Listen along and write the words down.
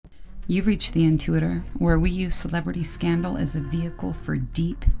You've reached the Intuitor, where we use celebrity scandal as a vehicle for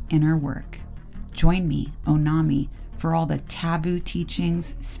deep inner work. Join me, Onami, for all the taboo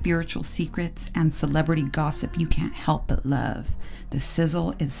teachings, spiritual secrets, and celebrity gossip you can't help but love. The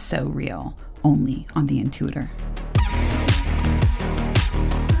sizzle is so real, only on the Intuitor.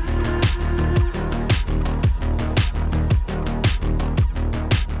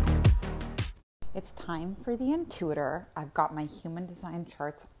 It's time for the Intuitor. I've got my human design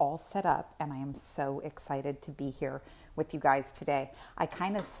charts all set up, and I am so excited to be here with you guys today. I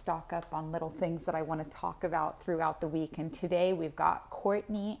kind of stock up on little things that I want to talk about throughout the week, and today we've got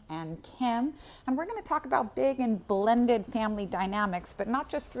Kourtney and Kim, and we're going to talk about big and blended family dynamics, but not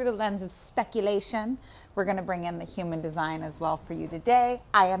just through the lens of speculation. We're going to bring in the human design as well for you today.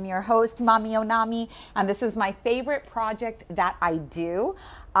 I am your host, Mami Onami, and this is my favorite project that I do.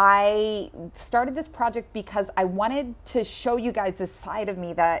 I started this project because I wanted to show you guys this side of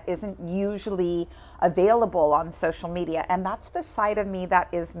me that isn't usually available on social media, and that's the side of me that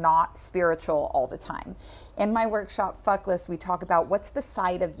is not spiritual all the time. In my workshop, Fuckless, we talk about what's the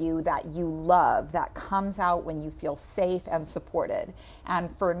side of you that you love, that comes out when you feel safe and supported.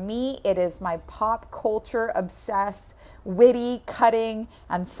 And for me, it is my pop culture obsessed, witty, cutting,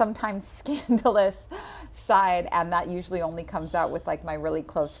 and sometimes scandalous side. And that usually only comes out with like my really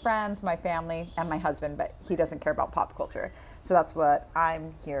close friends, my family, and my husband, but he doesn't care about pop culture. So that's what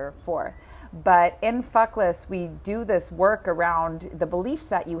I'm here for. But in Fuckless, we do this work around the beliefs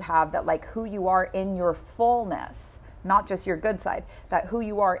that you have, that like who you are in your fullness, not just your good side, that who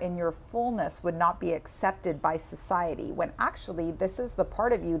you are in your fullness would not be accepted by society, when actually this is the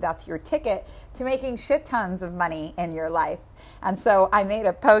part of you that's your ticket to making shit tons of money in your life. And so I made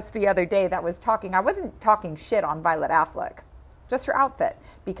a post the other day that was I wasn't talking shit on Violet Affleck, just her outfit,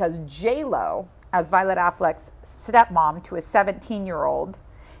 because J.Lo, as Violet Affleck's stepmom to a 17-year-old,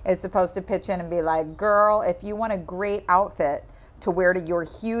 is supposed to pitch in and be like, girl, if you want a great outfit to wear to your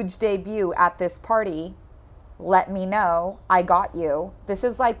huge debut at this party, let me know. I got you. This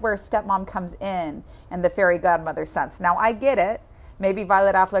is like where stepmom comes in the fairy godmother sense. Now, I get it. Maybe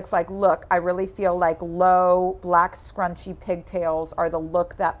Violet Affleck's like, look, I really feel like low, black, scrunchy pigtails are the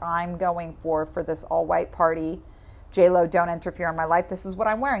look that I'm going for this all-white party. J.Lo, don't interfere in my life. This is what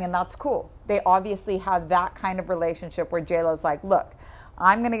I'm wearing, and that's cool. They obviously have that kind of relationship where J.Lo's like, look,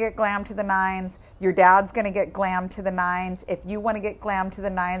 I'm going to get glam to the nines. Your dad's going to get glam to the nines. If you want to get glam to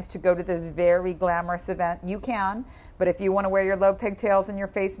the nines to go to this very glamorous event, you can. But if you want to wear your low pigtails and your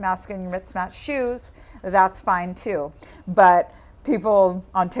face mask and your mismatched shoes, that's fine too. But people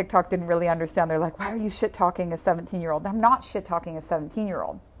on TikTok didn't really understand. They're like, why are you shit-talking a 17-year-old? I'm not shit-talking a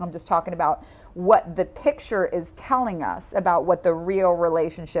 17-year-old. I'm just talking about what the picture is telling us about what the real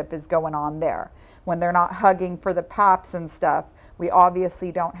relationship is going on there. When they're not hugging for the paps and stuff, we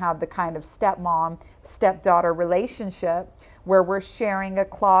obviously don't have the kind of stepmom, stepdaughter relationship where we're sharing a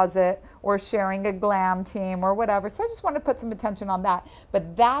closet or sharing a glam team or whatever. So I just want to put some attention on that.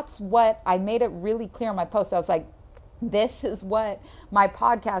 But that's what I made it really clear in my post. I was like, this is what my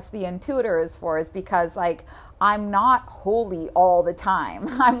podcast, The Intuitor, is for, is because like I'm not holy all the time.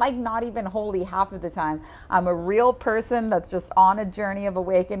 I'm like not even holy half of the time. I'm a real person that's just on a journey of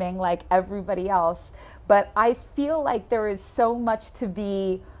awakening like everybody else. But I feel like there is so much to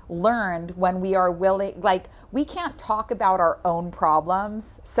be learned when we are willing, like we can't talk about our own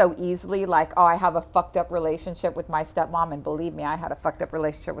problems so easily, like, oh, I have a fucked up relationship with my stepmom, and believe me, I had a fucked up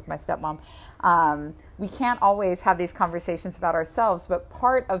relationship with my stepmom. We can't always have these conversations about ourselves, but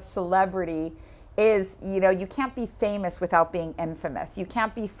part of celebrity is, you can't be famous without being infamous. You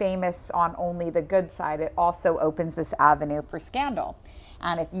can't be famous on only the good side. It also opens this avenue for scandal.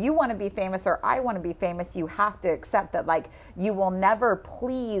 And if you want to be famous or I want to be famous, you have to accept that like you will never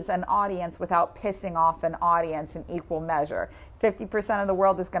please an audience without pissing off an audience in equal measure. 50% of the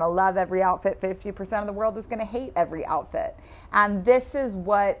world is going to love every outfit. 50% of the world is going to hate every outfit. And this is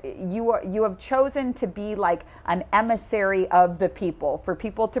what you have chosen to be, like an emissary of the people, for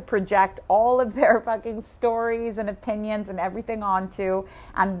people to project all of their fucking stories and opinions and everything onto.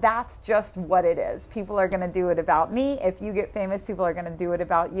 And that's just what it is. People are going to do it about me. If you get famous, people are going to do it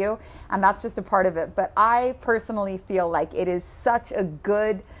about you. And that's just a part of it. But I personally feel like it is such a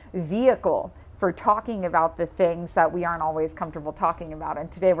good vehicle for talking about the things that we aren't always comfortable talking about.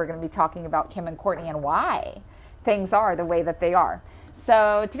 And today we're going to be talking about Kim and Kourtney and why things are the way that they are.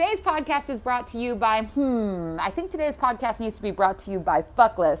 So today's podcast is brought to you by, I think today's podcast needs to be brought to you by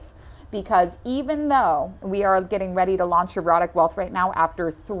Fuckless, because even though we are getting ready to launch Erotic Wealth right now after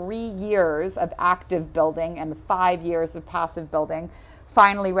 3 years of active building and 5 years of passive building,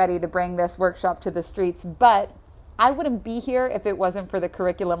 finally ready to bring this workshop to the streets, but I wouldn't be here if it wasn't for the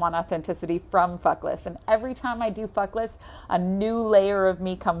curriculum on authenticity from Fuckless. And every time I do Fuckless, a new layer of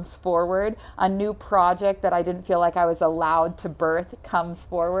me comes forward, a new project that I didn't feel like I was allowed to birth comes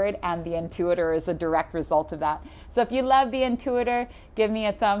forward, and the Intuitor is a direct result of that. So if you love the Intuitor, give me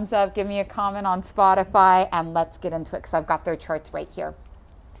a thumbs up, give me a comment on Spotify, and let's get into it because I've got their charts right here.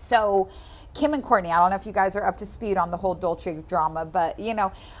 So Kim and Kourtney, I don't know if you guys are up to speed on the whole Dolce drama, but you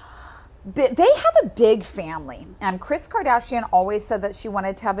know, they have a big family. And Kris Kardashian always said that she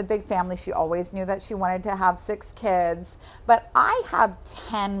wanted to have a big family. She always knew that she wanted to have 6 kids. But I have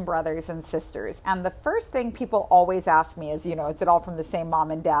 10 brothers and sisters. And the first thing people always ask me is, you know, is it all from the same mom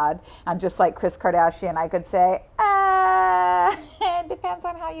and dad? And just like Kris Kardashian, I could say, it depends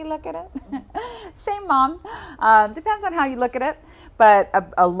on how you look at it. Same mom. Depends on how you look at it. But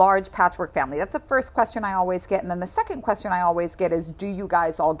a large patchwork family. That's the first question I always get. And then the second question I always get is, do you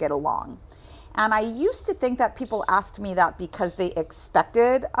guys all get along? And I used to think that people asked me that because they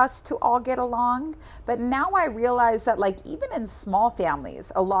expected us to all get along. But now I realize that, like, even in small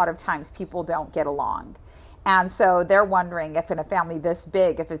families, a lot of times people don't get along. And so they're wondering if in a family this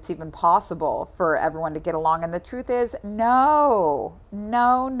big, if it's even possible for everyone to get along. And the truth is, no.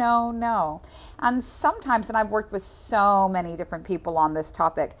 And sometimes, and I've worked with so many different people on this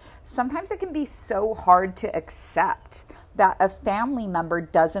topic, sometimes it can be so hard to accept that a family member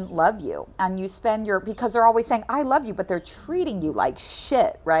doesn't love you. And you spend because they're always saying, I love you, but they're treating you like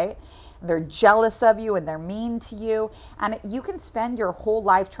shit, right? They're jealous of you and they're mean to you. And you can spend your whole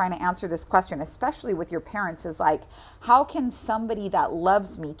life trying to answer this question, especially with your parents, is like, how can somebody that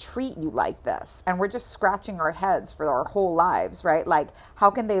loves me treat you like this? And we're just scratching our heads for our whole lives, right? Like, how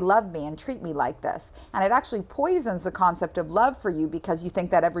can they love me and treat me like this? And it actually poisons the concept of love for you because you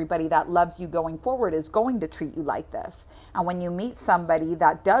think that everybody that loves you going forward is going to treat you like this. And when you meet somebody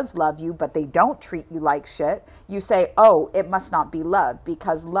that does love you, but they don't treat you like shit, you say, oh, it must not be love,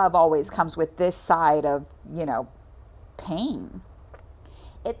 because love always comes with this side of, you know, pain.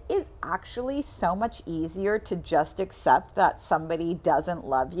 It is actually so much easier to just accept that somebody doesn't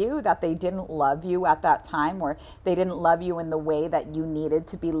love you, that they didn't love you at that time, or they didn't love you in the way that you needed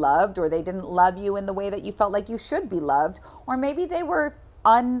to be loved, or they didn't love you in the way that you felt like you should be loved, or maybe they were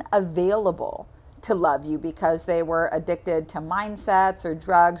unavailable to love you because they were addicted to mindsets or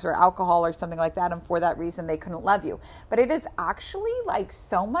drugs or alcohol or something like that, and for that reason they couldn't love you. But it is actually like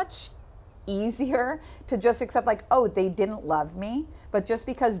so much easier to just accept, like, oh, they didn't love me, but just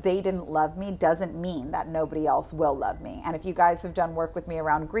because they didn't love me doesn't mean that nobody else will love me. And if you guys have done work with me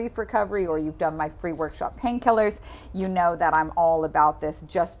around grief recovery, or you've done my free workshop Painkillers, you know that I'm all about this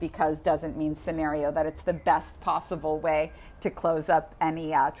just because doesn't mean scenario, that it's the best possible way to close up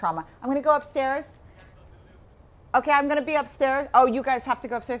any trauma. I'm going to go upstairs. Okay, I'm going to be upstairs. Oh, you guys have to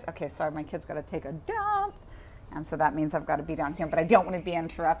go upstairs? Okay, sorry, my kid's got to take a dump. And so that means I've got to be down here, but I don't want to be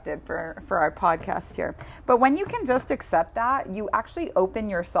interrupted for our podcast here. But when you can just accept that, you actually open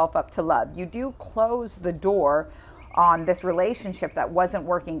yourself up to love. You do close the door on this relationship that wasn't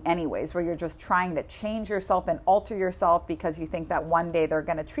working anyways, where you're just trying to change yourself and alter yourself because you think that one day they're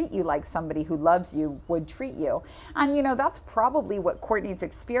going to treat you like somebody who loves you would treat you. And, you know, that's probably what Kourtney's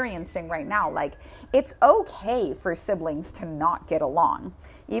experiencing right now. Like, it's okay for siblings to not get along.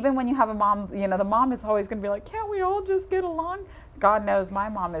 Even when you have a mom, you know, the mom is always going to be like, can't we all just get along? God knows my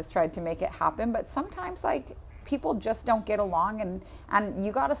mom has tried to make it happen, but sometimes, like, people just don't get along, and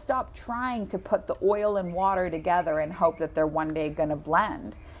you got to stop trying to put the oil and water together and hope that they're one day going to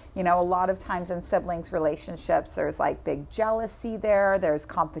blend. You know, a lot of times in siblings relationships, there's like big jealousy there's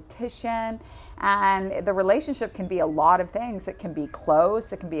competition, and the relationship can be a lot of things. It can be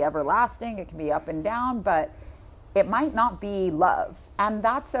close, it can be everlasting, it can be up and down, but it might not be love, and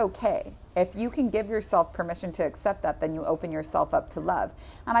that's okay. If you can give yourself permission to accept that, then you open yourself up to love.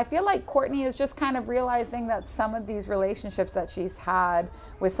 And I feel like Kourtney is just kind of realizing that some of these relationships that she's had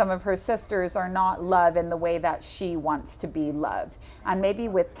with some of her sisters are not love in the way that she wants to be loved. And maybe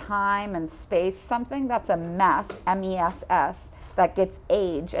with time and space, something that's a mess, M-E-S-S, that gets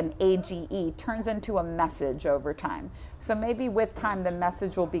age, and A-G-E, turns into a message over time. So maybe with time, the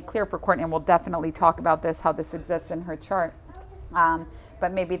message will be clear for Kourtney, and we'll definitely talk about this, how this exists in her chart.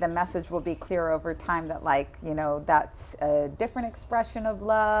 But maybe the message will be clear over time that, like, you know, that's a different expression of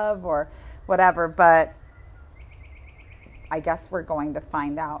love or whatever. But I guess we're going to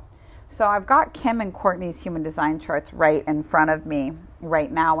find out. So I've got Kim and Kourtney's human design charts right in front of me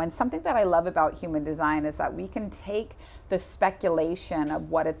right now. And something that I love about human design is that we can take the speculation of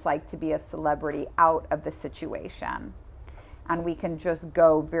what it's like to be a celebrity out of the situation. and we can just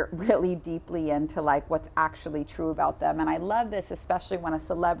go really deeply into like what's actually true about them. And I love this, especially when a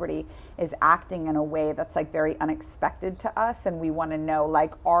celebrity is acting in a way that's like very unexpected to us, and we want to know,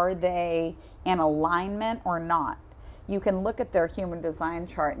 like, are they in alignment or not? You can look at their human design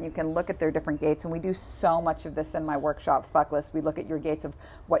chart and you can look at their different gates. And we do so much of this in my workshop, Fuck List. We look at your gates of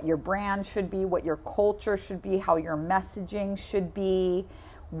what your brand should be, what your culture should be, how your messaging should be,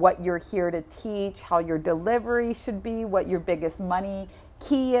 what you're here to teach, how your delivery should be, what your biggest money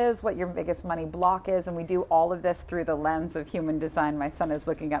key is, what your biggest money block is. And we do all of this through the lens of human design. My son is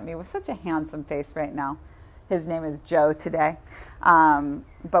looking at me with such a handsome face right now. His name is Joe today.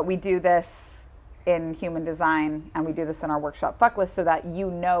 But we do this in human design, and we do this in our workshop Fuck List, so that you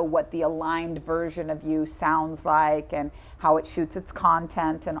know what the aligned version of you sounds like and how it shoots its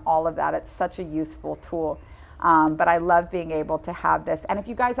content and all of that. It's such a useful tool. But I love being able to have this. And if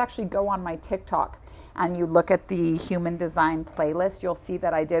you guys actually go on my TikTok and you look at the human design playlist, you'll see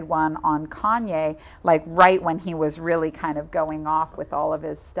that I did one on Kanye, like right when he was really kind of going off with all of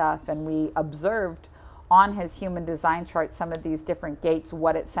his stuff. And we observed on his human design chart some of these different gates,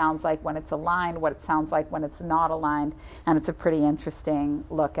 what it sounds like when it's aligned, what it sounds like when it's not aligned. And it's a pretty interesting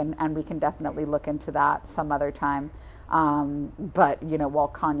look, and we can definitely look into that some other time. But, you know, while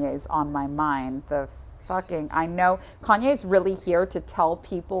Kanye's on my mind, I know Kanye's really here to tell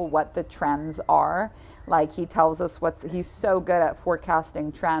people what the trends are. Like, he tells us he's so good at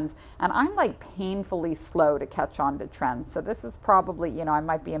forecasting trends. And I'm like painfully slow to catch on to trends. So this is probably, you know, I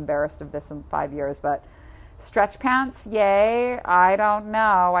might be embarrassed of this in 5 years, but stretch pants, yay. I don't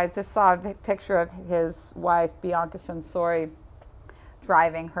know. I just saw a picture of his wife, Bianca Sensori,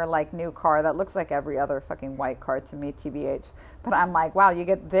 driving her like new car that looks like every other fucking white car to me, TBH. But I'm like, wow, you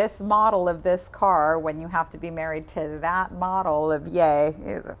get this model of this car when you have to be married to that model of yay.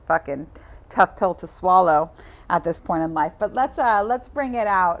 It's a fucking tough pill to swallow at this point in life. But let's bring it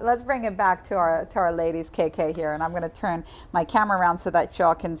out. Let's bring it back to our ladies, KK here. And I'm going to turn my camera around so that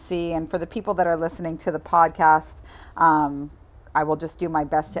y'all can see. And for the people that are listening to the podcast, I will just do my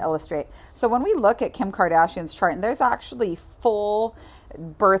best to illustrate. So when we look at Kim Kardashian's chart, and there's actually full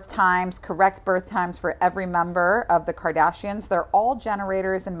birth times, correct birth times for every member of the Kardashians. They're all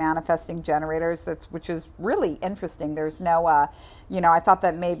generators and manifesting generators, which is really interesting. There's no, I thought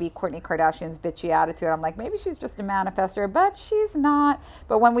that maybe Kourtney Kardashian's bitchy attitude, I'm like, maybe she's just a manifester, but she's not.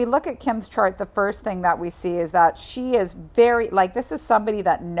 But when we look at Kim's chart, the first thing that we see is that she is very, like, this is somebody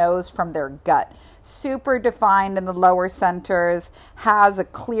that knows from their gut. Super defined in the lower centers, has a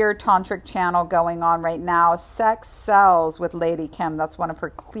clear tantric channel going on right now. Sex sells with Lady Kim. That's one of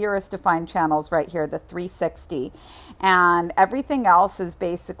her clearest defined channels right here, the 360. And everything else is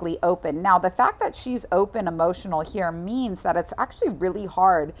basically open. Now, the fact that she's open emotional here means that it's actually really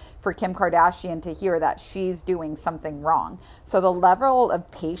hard for Kim Kardashian to hear that she's doing something wrong. So the level of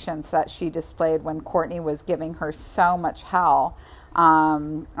patience that she displayed when Kourtney was giving her so much hell,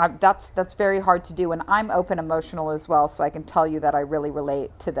 that's very hard to do. And I'm open emotional as well, so I can tell you that I really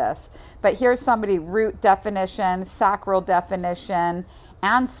relate to this. But here's somebody: root definition, sacral definition,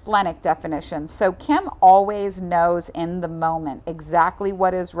 and splenic definition. So Kim always knows in the moment exactly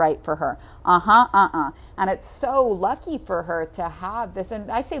what is right for her. And it's so lucky for her to have this. And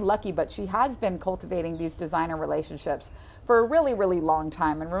I say lucky, but she has been cultivating these designer relationships for a really, really long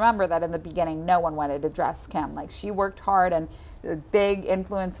time. And remember that in the beginning, no one wanted to dress Kim. Like, she worked hard, and the big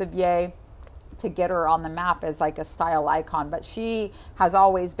influence of Ye to get her on the map as like a style icon. But she has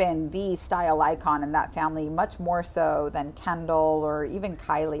always been the style icon in that family, much more so than Kendall or even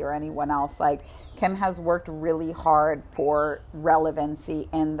Kylie or anyone else. Like, Kim has worked really hard for relevancy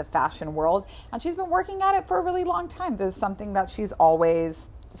in the fashion world, and she's been working at it for a really long time. This is something that she's always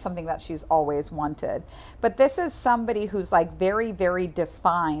wanted. But this is somebody who's like very, very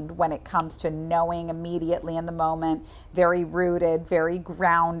defined when it comes to knowing immediately in the moment, very rooted, very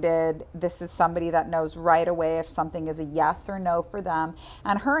grounded. This is somebody that knows right away if something is a yes or no for them.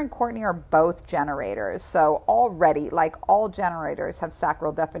 And her and Kourtney are both generators. So already, like, all generators have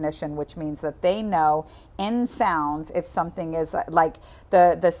sacral definition, which means that they know in sounds if something is like,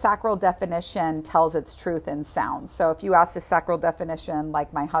 the sacral definition tells its truth in sounds. So if you ask the sacral definition,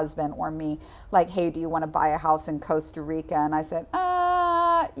 like my husband or me, like, hey, do you want to buy a house in Costa Rica? And I said,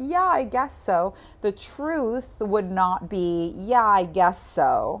 yeah, I guess so. The truth would not be, yeah, I guess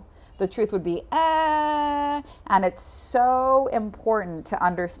so. The truth would be, and it's so important to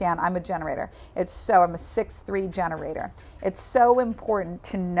understand. I'm a generator. I'm a 6'3" generator. It's so important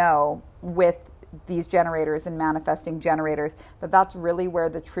to know with these generators and manifesting generators that that's really where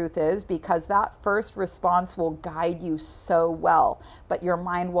the truth is, because that first response will guide you so well, but your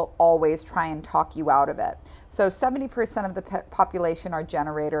mind will always try and talk you out of it. So 70% of the population are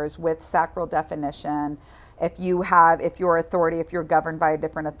generators with sacral definition. If you're authority, if you're governed by a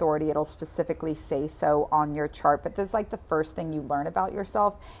different authority, it'll specifically say so on your chart. But this is like the first thing you learn about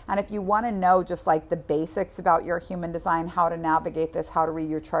yourself. And if you want to know just like the basics about your human design, how to navigate this, how to read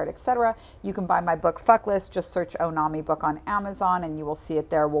your chart, etc., you can buy my book Fuck List. Just search Onami book on Amazon and you will see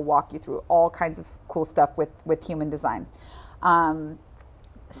it there. We'll walk you through all kinds of cool stuff with human design. But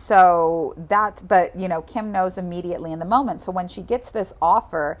Kim knows immediately in the moment. So when she gets this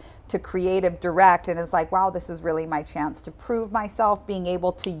offer to creative direct and is like, wow, this is really my chance to prove myself, being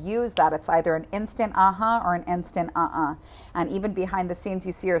able to use that, it's either an instant or an instant And even behind the scenes,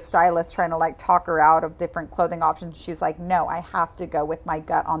 you see her stylist trying to like talk her out of different clothing options. She's like, no, I have to go with my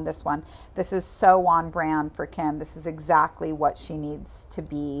gut on this one. This is so on brand for Kim. This is exactly what she needs to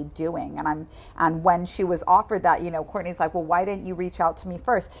be doing. And when she was offered that, Kourtney's like, well, why didn't you reach out to me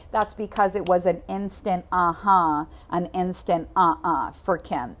first? That's because it was an instant for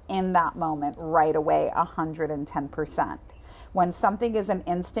Kim in that moment, right away, 110%. When something is an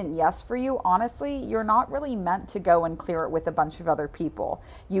instant yes for you, honestly, you're not really meant to go and clear it with a bunch of other people.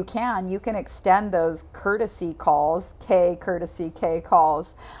 You can extend those courtesy calls, courtesy K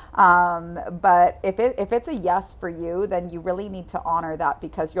calls. But if it's a yes for you, then you really need to honor that,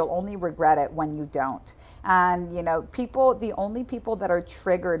 because you'll only regret it when you don't. And, the only people that are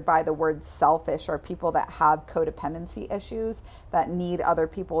triggered by the word selfish are people that have codependency issues, that need other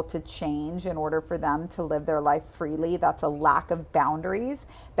people to change in order for them to live their life freely. That's a lack of boundaries.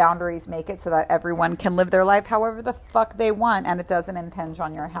 Boundaries make it so that everyone can live their life however the fuck they want, and it doesn't impinge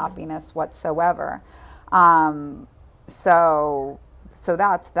on your happiness whatsoever. So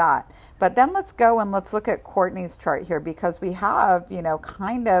that's that. But then let's go and let's look at Kourtney's chart here, because we have,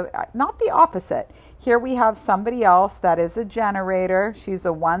 kind of not the opposite. Here we have somebody else that is a generator. She's a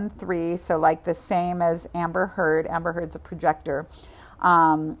 1-3, so like the same as Amber Heard. Amber Heard's a projector.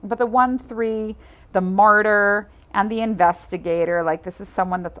 But the 1-3, the martyr, and the investigator, like this is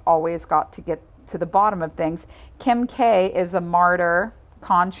someone that's always got to get to the bottom of things. Kim K is a martyr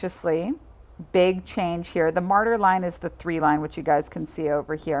consciously. Big change here. The martyr line is the 3 line, which you guys can see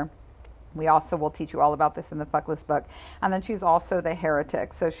over here. We also will teach you all about this in the Fuck List book. And then she's also the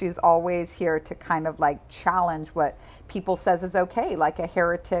heretic. So she's always here to kind of like challenge what people says is okay, like a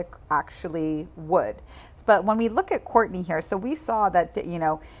heretic actually would. But when we look at Kourtney here, so we saw that,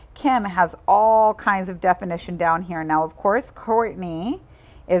 Kim has all kinds of definition down here. Now, of course, Kourtney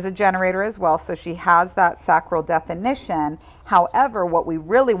is a generator as well, so she has that sacral definition. However, what we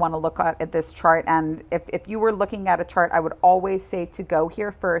really want to look at this chart, and if you were looking at a chart, I would always say to go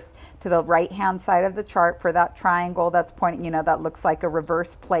here first to the right hand side of the chart for that triangle that's pointing, that looks like a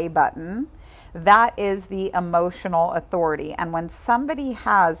reverse play button. That is the emotional authority. And when somebody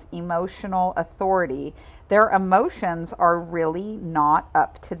has emotional authority, their emotions are really not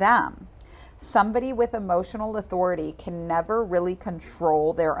up to them. Somebody with emotional authority can never really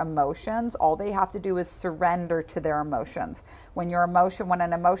control their emotions. All they have to do is surrender to their emotions. When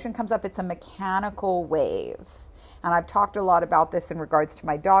an emotion comes up, it's a mechanical wave. And I've talked a lot about this in regards to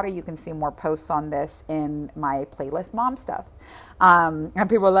my daughter. You can see more posts on this in my playlist, Mom Stuff. And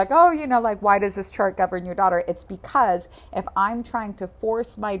people are like, oh, why does this chart govern your daughter? It's because if I'm trying to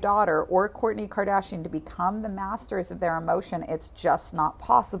force my daughter or Kourtney Kardashian to become the masters of their emotion, it's just not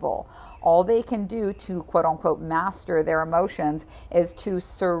possible. All they can do to quote unquote master their emotions is to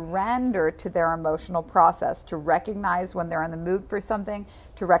surrender to their emotional process, to recognize when they're in the mood for something,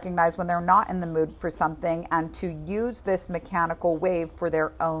 to recognize when they're not in the mood for something, and to use this mechanical wave for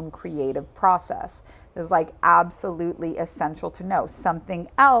their own creative process. Is like absolutely essential to know. Something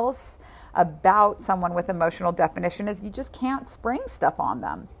else about someone with emotional definition is you just can't spring stuff on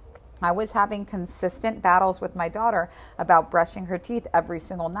them. I was having consistent battles with my daughter about brushing her teeth every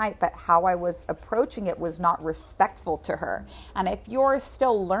single night, but how I was approaching it was not respectful to her. And if you're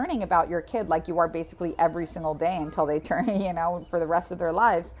still learning about your kid like you are basically every single day until they turn, for the rest of their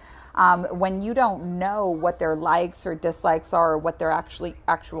lives, when you don't know what their likes or dislikes are, or what their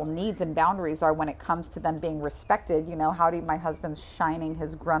actual needs and boundaries are when it comes to them being respected, my husband's shining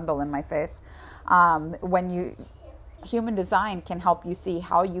his grundle in my face. Human design can help you see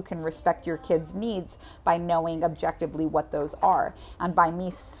how you can respect your kids' needs by knowing objectively what those are. And by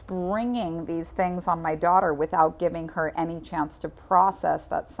me springing these things on my daughter without giving her any chance to process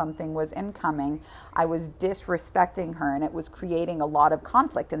that something was incoming, I was disrespecting her, and it was creating a lot of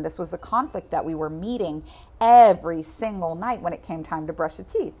conflict. And this was a conflict that we were meeting every single night when it came time to brush the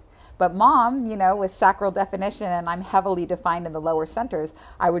teeth. But mom, with sacral definition, and I'm heavily defined in the lower centers,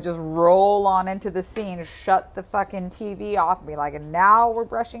 I would just roll on into the scene, shut the fucking TV off, and be like, and now we're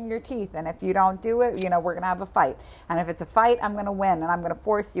brushing your teeth. And if you don't do it, we're going to have a fight. And if it's a fight, I'm going to win, and I'm going to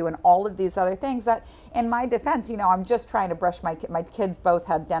force you, and all of these other things that, in my defense, I'm just trying to brush my kids both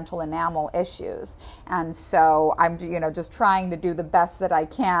had dental enamel issues. And so I'm, just trying to do the best that I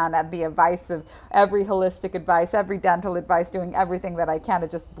can at the advice of every holistic advice, every dental advice, doing everything that I can to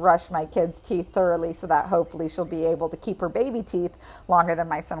just brush my kids' teeth thoroughly so that hopefully she'll be able to keep her baby teeth longer than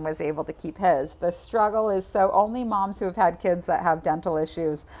my son was able to keep his. The struggle is so only moms who have had kids that have dental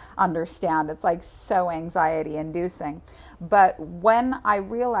issues understand. It's like so anxiety inducing. But when I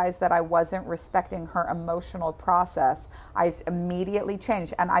realized that I wasn't respecting her emotional process, I immediately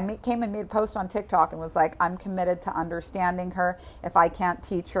changed. And I came and made a post on TikTok and was like, I'm committed to understanding her. If I can't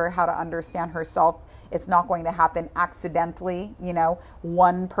teach her how to understand herself, it's not going to happen accidentally.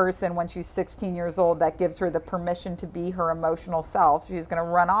 One person when she's 16 years old that gives her the permission to be her emotional self, she's going to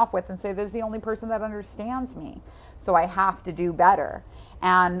run off with and say, this is the only person that understands me. So I have to do better.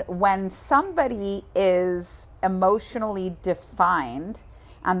 And when somebody is emotionally defined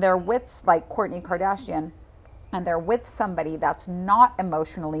and they're with, like Kourtney Kardashian, and they're with somebody that's not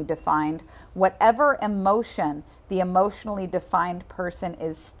emotionally defined, whatever emotion the emotionally defined person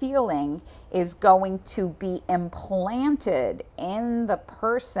is feeling is going to be implanted in the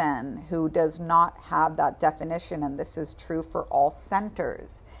person who does not have that definition. And this is true for all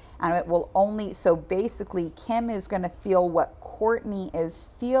centers. And it will only, so basically Kim is going to feel what Kourtney is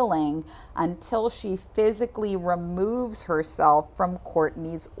feeling until she physically removes herself from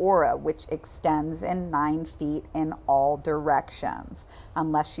Kourtney's aura, which extends in 9 feet in all directions.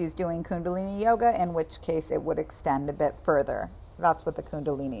 Unless she's doing Kundalini yoga, in which case it would extend a bit further. That's what the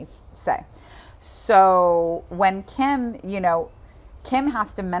Kundalinis say. So when Kim, Kim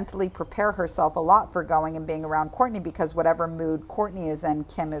has to mentally prepare herself a lot for going and being around Kourtney, because whatever mood Kourtney is in,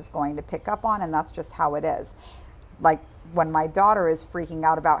 Kim is going to pick up on, and that's just how it is. Like when my daughter is freaking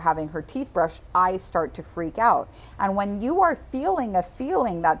out about having her teeth brushed, I start to freak out. And when you are feeling a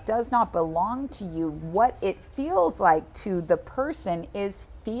feeling that does not belong to you, what it feels like to the person is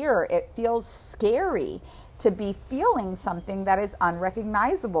fear. It feels scary to be feeling something that is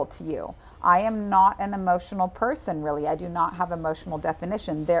unrecognizable to you. I am not an emotional person, really. I do not have emotional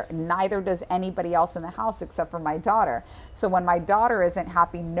definition. Neither does anybody else in the house except for my daughter. So when my daughter isn't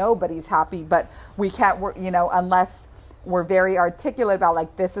happy, nobody's happy. But we can't, unless we're very articulate about,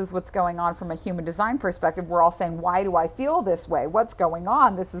 like, this is what's going on from a human design perspective. We're all saying, why do I feel this way? What's going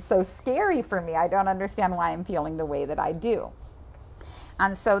on? This is so scary for me. I don't understand why I'm feeling the way that I do.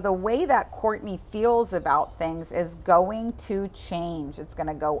 And so the way that Kourtney feels about things is going to change. It's going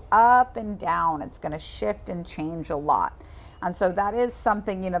to go up and down. It's going to shift and change a lot. And so that is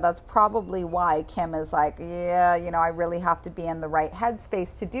something, that's probably why Kim is like, yeah, I really have to be in the right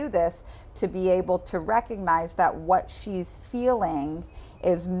headspace to do this, to be able to recognize that what she's feeling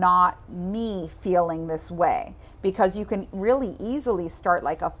is not me feeling this way. Because you can really easily start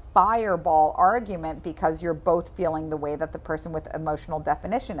like a fireball argument because you're both feeling the way that the person with emotional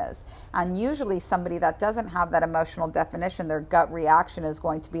definition is. And usually somebody that doesn't have that emotional definition, their gut reaction is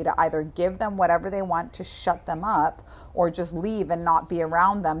going to be to either give them whatever they want to shut them up, or just leave and not be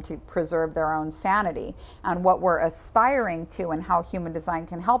around them to preserve their own sanity. And what we're aspiring to and how human design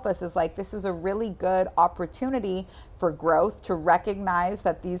can help us is like, this is a really good opportunity for growth, to recognize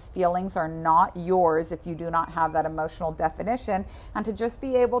that these feelings are not yours if you do not have that emotional definition, and to just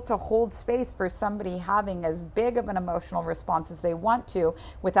be able to hold space for somebody having as big of an emotional response as they want to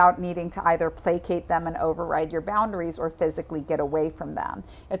without needing to either placate them and override your boundaries or physically get away from them.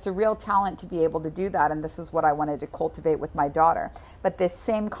 It's a real talent to be able to do that, and this is what I wanted to cultivate with my daughter. But this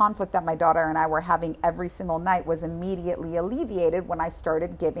same conflict that my daughter and I were having every single night was immediately alleviated when I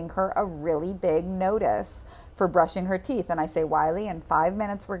started giving her a really big notice for brushing her teeth. And I say, Wiley, in 5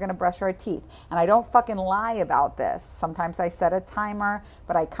 minutes, we're going to brush our teeth. And I don't fucking lie about this. Sometimes I set a timer,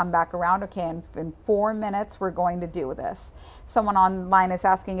 but I come back around, okay, in 4 minutes, we're going to do this. Someone online is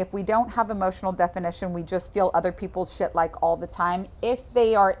asking, if we don't have emotional definition, we just feel other people's shit like all the time, if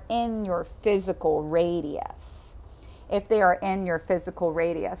they are in your physical radius. If they are in your physical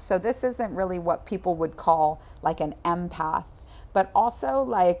radius. So this isn't really what people would call like an empath. But also,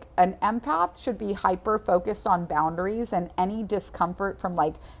 like, an empath should be hyper focused on boundaries, and any discomfort from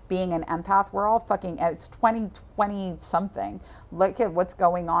like being an empath, we're all fucking, it's 2020 something. Look at what's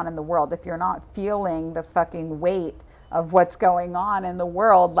going on in the world. If you're not feeling the fucking weight of what's going on in the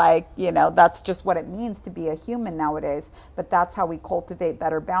world. Like, that's just what it means to be a human nowadays. But that's how we cultivate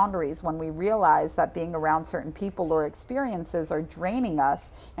better boundaries, when we realize that being around certain people or experiences are draining us.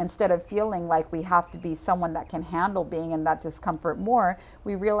 Instead of feeling like we have to be someone that can handle being in that discomfort more,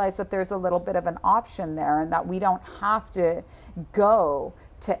 we realize that there's a little bit of an option there, and that we don't have to go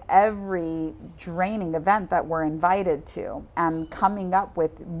to every draining event that we're invited to, and coming up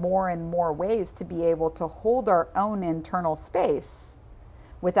with more and more ways to be able to hold our own internal space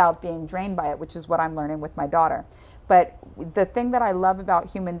without being drained by it, which is what I'm learning with my daughter. But the thing that I love about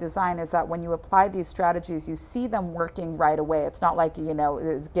human design is that when you apply these strategies, you see them working right away. It's not like,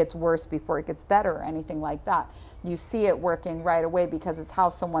 it gets worse before it gets better or anything like that. You see it working right away because it's how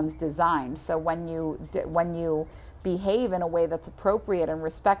someone's designed. So when you behave in a way that's appropriate and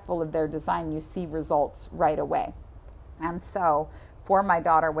respectful of their design, you see results right away. And so for my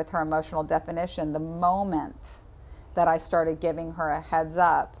daughter with her emotional definition, the moment that I started giving her a heads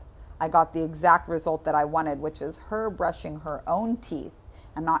up, I got the exact result that I wanted, which is her brushing her own teeth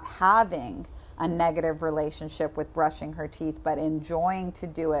and not having a negative relationship with brushing her teeth, but enjoying to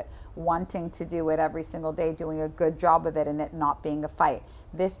do it, wanting to do it every single day, doing a good job of it, and it not being a fight.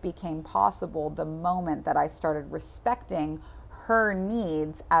 This became possible the moment that I started respecting her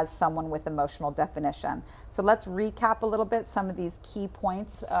needs as someone with emotional definition. So let's recap a little bit some of these key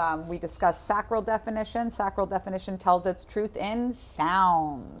points. We discussed sacral definition. Sacral definition tells its truth in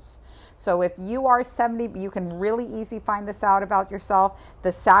sounds. So if you are 70, you can really easy find this out about yourself.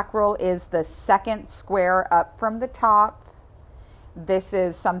 The sacral is the second square up from the top. This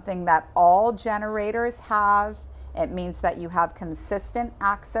is something that all generators have. It means that you have consistent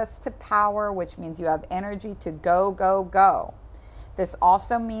access to power, which means you have energy to go, go, go. This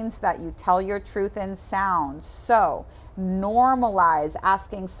also means that you tell your truth in sounds. So normalize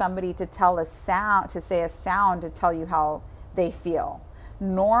asking somebody to tell a sound, to say a sound to tell you how they feel.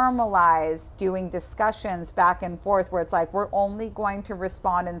 Normalize doing discussions back and forth where it's like, we're only going to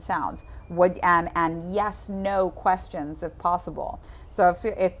respond in sounds. And yes, no questions if possible. So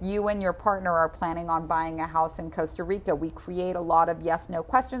if you and your partner are planning on buying a house in Costa Rica, we create a lot of yes, no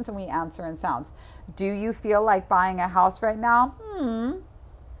questions and we answer in sounds. Do you feel like buying a house right now?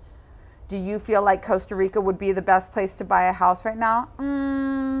 Do you feel like Costa Rica would be the best place to buy a house right now?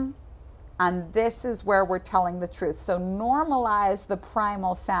 And this is where we're telling the truth. So normalize the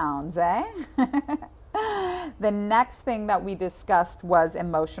primal sounds, eh? The next thing that we discussed was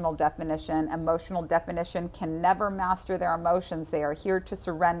emotional definition. Emotional definition can never master their emotions. They are here to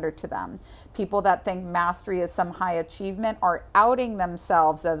surrender to them. People that think mastery is some high achievement are outing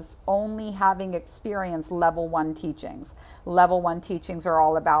themselves as only having experienced level 1 teachings. Level 1 teachings are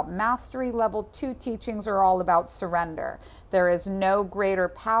all about mastery. Level 2 teachings are all about surrender. There is no greater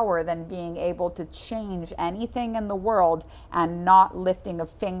power than being able to change anything in the world and not lifting a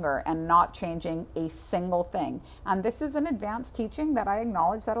finger and not changing a single thing. And this is an advanced teaching that I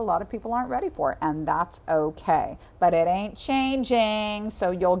acknowledge that a lot of people aren't ready for, and that's okay. But it ain't changing,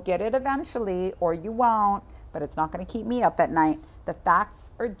 so you'll get it eventually or you won't, but it's not going to keep me up at night. The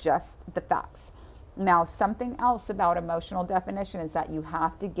facts are just the facts. Now, something else about emotional definition is that you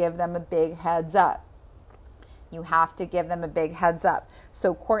have to give them a big heads up. You have to give them a big heads up.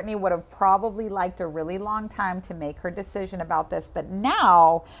 So Kourtney would have probably liked a really long time to make her decision about this. But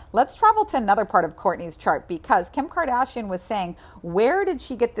now let's travel to another part of Kourtney's chart, because Kim Kardashian was saying, where did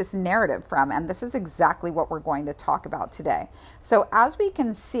she get this narrative from? And this is exactly what we're going to talk about today. So as we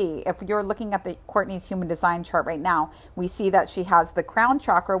can see, if you're looking at the Kourtney's human design chart right now, we see that she has the crown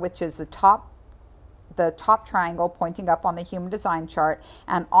chakra, which is the top triangle pointing up on the human design chart,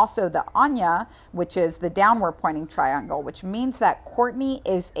 and also the Anya, which is the downward pointing triangle, which means that Kourtney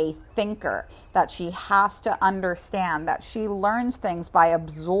is a thinker, that she has to understand, that she learns things by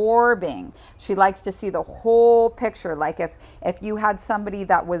absorbing. She likes to see the whole picture. Like if you had somebody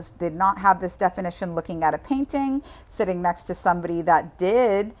that did not have this definition looking at a painting, sitting next to somebody that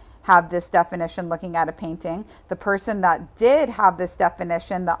did have this definition looking at a painting, the person that did have this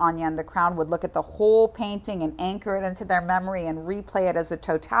definition, the Anya and the crown, would look at the whole painting and anchor it into their memory and replay it as a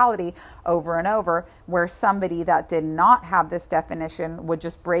totality over and over, where somebody that did not have this definition would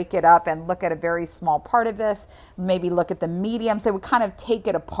just break it up and look at a very small part of this, maybe look at the mediums. They would kind of take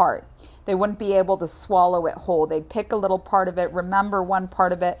it apart. They wouldn't be able to swallow it whole. They'd pick a little part of it, remember one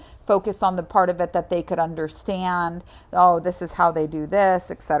part of it, focus on the part of it that they could understand. Oh, this is how they do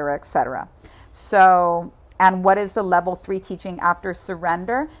this, etc., etc. So, and what is the level 3 teaching after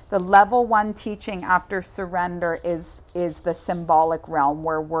surrender? The level 1 teaching after surrender is the symbolic realm,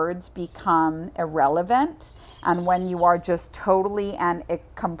 where words become irrelevant. And when you are just totally and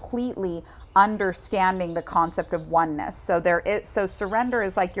completely understanding the concept of oneness. So surrender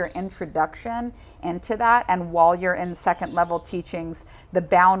is like your introduction into that. And while you're in second level teachings, the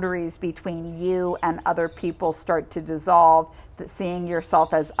boundaries between you and other people start to dissolve. That seeing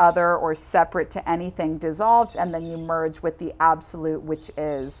yourself as other or separate to anything dissolves, and then you merge with the absolute, which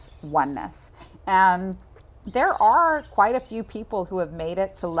is oneness. And there are quite a few people who have made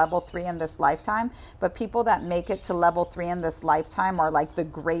it to level 3 in this lifetime, but people that make it to level 3 in this lifetime are like the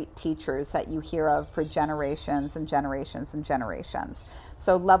great teachers that you hear of for generations and generations and generations.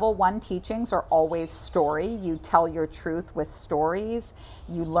 So level 1 teachings are always story. You tell your truth with stories.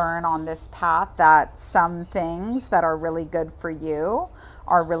 You learn on this path that some things that are really good for you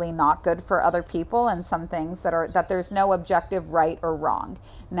are really not good for other people, and some things that there's no objective right or wrong.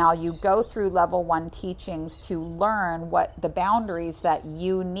 Now you go through level 1 teachings to learn what the boundaries that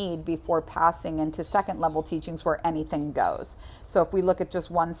you need before passing into second level teachings where anything goes. So if we look at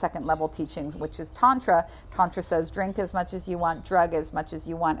just one second level teachings, which is Tantra says drink as much as you want, drug as much as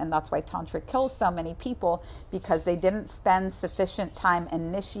you want, and that's why Tantra kills so many people, because they didn't spend sufficient time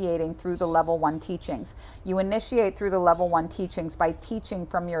initiating through the level 1 teachings. You initiate through the level 1 teachings by teaching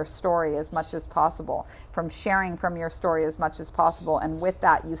from your story as much as possible, from sharing from your story as much as possible, and with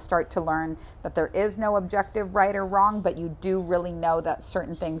that you start to learn that there is no objective right or wrong, but you do really know that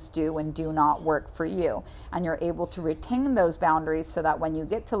certain things do and do not work for you, and you're able to retain those boundaries so that when you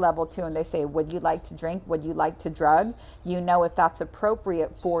get to level 2 and they say, would you like to drink, would you like to drug, you know if that's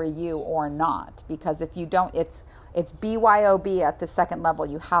appropriate for you or not. Because if you don't, it's BYOB at the second level.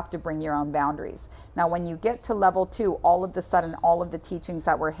 You have to bring your own boundaries. Now, when you get to level 2, all of a sudden, all of the teachings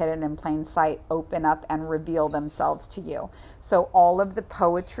that were hidden in plain sight open up and reveal themselves to you. So all of the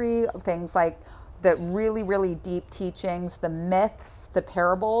poetry, things like the really, really deep teachings, the myths, the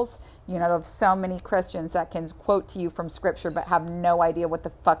parables, you know, of so many Christians that can quote to you from scripture but have no idea what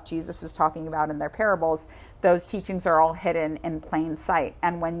the fuck Jesus is talking about in their parables. Those teachings are all hidden in plain sight.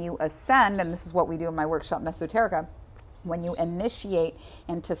 And when you ascend, and this is what we do in my workshop, Mesoterica, when you initiate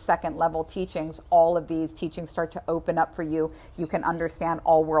into second level teachings, all of these teachings start to open up for you. You can understand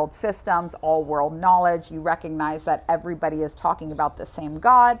all world systems, all world knowledge. You recognize that everybody is talking about the same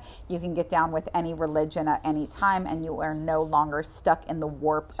God. You can get down with any religion at any time, and you are no longer stuck in the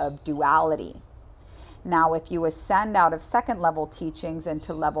warp of duality. Now, if you ascend out of second level teachings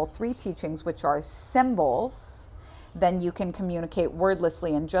into level 3 teachings, which are symbols, then you can communicate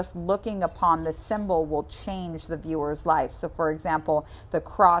wordlessly, and just looking upon the symbol will change the viewer's life. So for example, the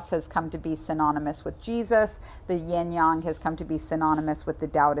cross has come to be synonymous with Jesus. The yin yang has come to be synonymous with the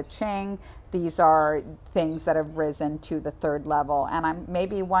Tao Te Ching. These are things that have risen to the 3rd level. And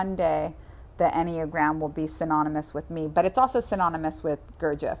maybe one day the Enneagram will be synonymous with me, but it's also synonymous with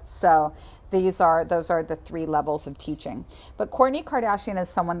Gurdjieff. So those are the 3 levels of teaching. But Kourtney Kardashian is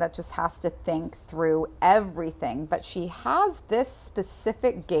someone that just has to think through everything, but she has this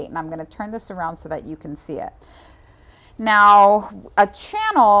specific gate, and I'm going to turn this around so that you can see it. Now, a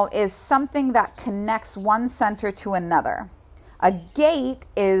channel is something that connects one center to another. A gate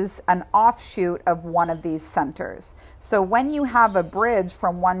is an offshoot of one of these centers. So when you have a bridge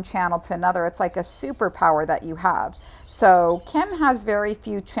from one channel to another, it's like a superpower that you have. So Kim has very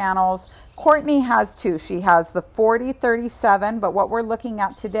few channels. Kourtney has 2. She has the 4037, but what we're looking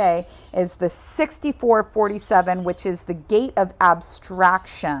at today is the 6447, which is the gate of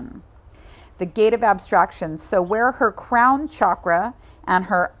abstraction. The gate of abstraction. So where her crown chakra and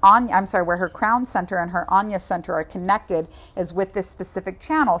where her crown center and her Anya center are connected is with this specific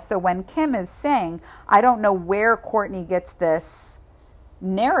channel. So when Kim is saying, I don't know where Kourtney gets this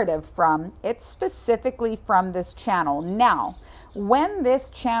narrative from, it's specifically from this channel. Now, when this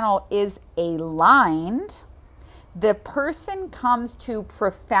channel is aligned, the person comes to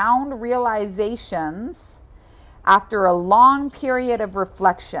profound realizations after a long period of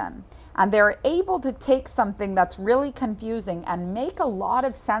reflection. And they're able to take something that's really confusing and make a lot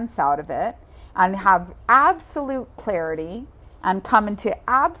of sense out of it and have absolute clarity and come into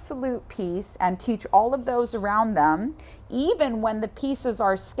absolute peace and teach all of those around them. Even when the pieces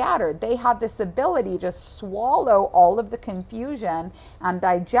are scattered, they have this ability to swallow all of the confusion and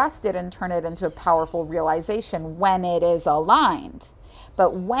digest it and turn it into a powerful realization when it is aligned.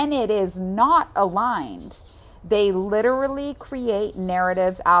 But when it is not aligned, they literally create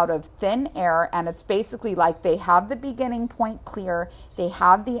narratives out of thin air, and it's basically like they have the beginning point clear, they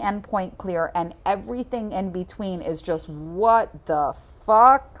have the end point clear, and everything in between is just, what the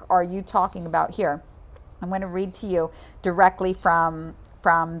fuck are you talking about here? I'm going to read to you directly from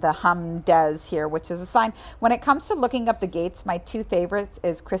the Humdes here, which is a sign. When it comes to looking up the gates, my 2 favorites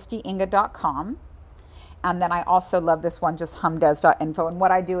is ChristyInga.com And then I also love this one, just humdes.info. And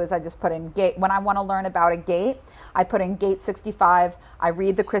what I do is I just put in gate. When I want to learn about a gate, I put in gate 65. I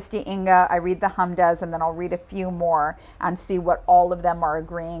read the Christy Inga, I read the humdes, and then I'll read a few more and see what all of them are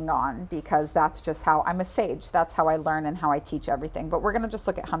agreeing on, because that's just how I'm a sage. That's how I learn and how I teach everything. But we're going to just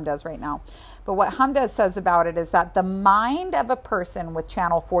look at humdes right now. But what humdes says about it is that the mind of a person with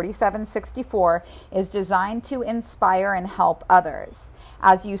channel 4764 is designed to inspire and help others.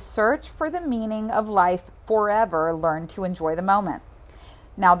 As you search for the meaning of life forever, learn to enjoy the moment.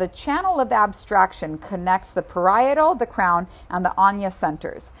 Now, the channel of abstraction connects the parietal, the crown, and the Anya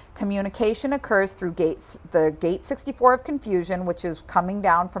centers. Communication occurs through the gate 64 of confusion, which is coming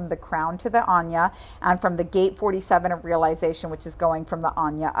down from the crown to the Anya, and from the gate 47 of realization, which is going from the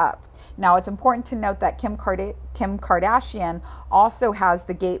Anya up. Now, it's important to note that Kim Kardashian also has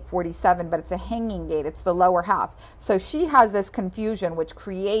the gate 47, but it's a hanging gate. It's the lower half. So she has this confusion, which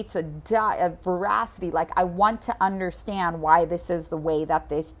creates a veracity. Like, I want to understand why this is the way that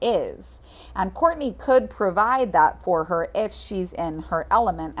this is. And Kourtney could provide that for her if she's in her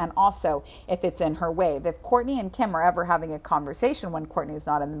element, and also if it's in her wave. If Kourtney and Kim are ever having a conversation when Kourtney is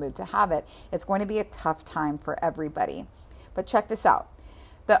not in the mood to have it, it's going to be a tough time for everybody. But check this out.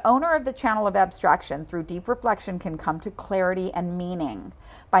 The owner of the channel of abstraction, through deep reflection, can come to clarity and meaning.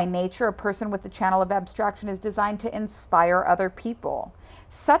 By nature, a person with the channel of abstraction is designed to inspire other people.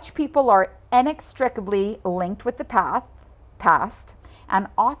 Such people are inextricably linked with the past, and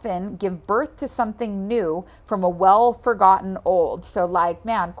often give birth to something new from a well-forgotten old. So like,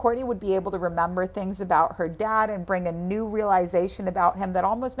 man, Kourtney would be able to remember things about her dad and bring a new realization about him that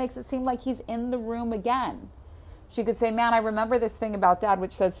almost makes it seem like he's in the room again. She could say, man, I remember this thing about dad,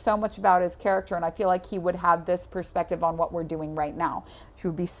 which says so much about his character, and I feel like he would have this perspective on what we're doing right now. She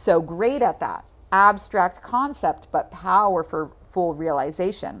would be so great at that. Abstract concept, but powerful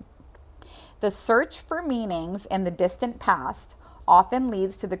realization. The search for meanings in the distant past often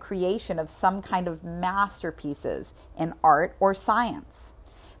leads to the creation of some kind of masterpieces in art or science.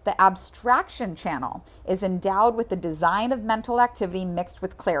 The abstraction channel is endowed with the design of mental activity mixed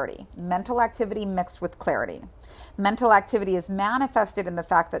with clarity. Mental activity mixed with clarity. Mental activity is manifested in the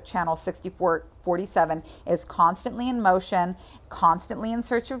fact that channel 6447 is constantly in motion, constantly in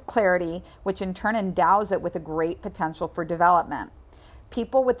search of clarity, which in turn endows it with a great potential for development.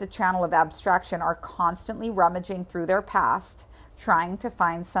 People with the channel of abstraction are constantly rummaging through their past, trying to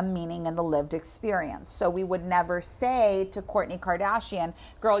find some meaning in the lived experience. So we would never say to Kourtney Kardashian,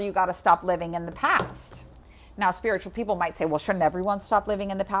 girl, you got to stop living in the past. Now, spiritual people might say, well, shouldn't everyone stop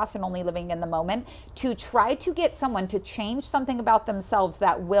living in the past and only living in the moment? To try to get someone to change something about themselves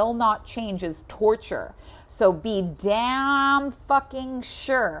that will not change is torture. So be damn fucking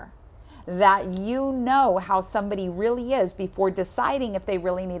sure that you know how somebody really is before deciding if they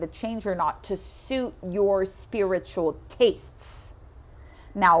really need a change or not to suit your spiritual tastes.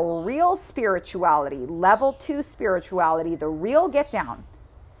 Now, real spirituality, level 2 spirituality, the real get down,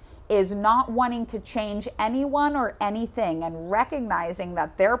 is not wanting to change anyone or anything and recognizing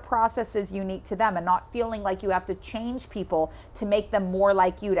that their process is unique to them and not feeling like you have to change people to make them more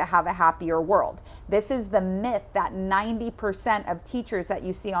like you to have a happier world. This is the myth that 90% of teachers that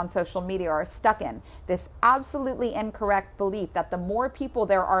you see on social media are stuck in. This absolutely incorrect belief that the more people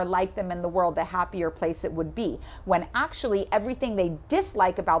there are like them in the world, the happier place it would be. When actually everything they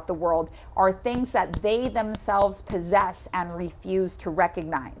dislike about the world are things that they themselves possess and refuse to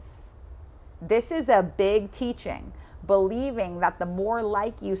recognize. This is a big teaching, believing that the more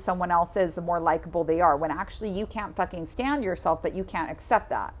like you someone else is, the more likable they are, when actually you can't fucking stand yourself, but you can't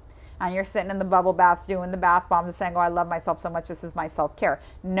accept that. And you're sitting in the bubble baths doing the bath bombs and saying, oh, I love myself so much, this is my self-care.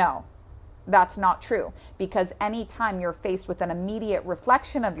 No, that's not true. Because anytime you're faced with an immediate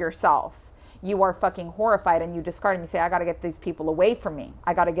reflection of yourself, you are fucking horrified and you discard and you say, I got to get these people away from me.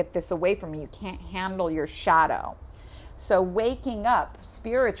 I got to get this away from me. You can't handle your shadow. So waking up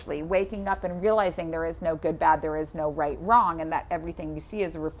spiritually, waking up and realizing there is no good, bad, there is no right, wrong, and that everything you see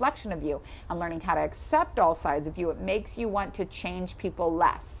is a reflection of you, and learning how to accept all sides of you, it makes you want to change people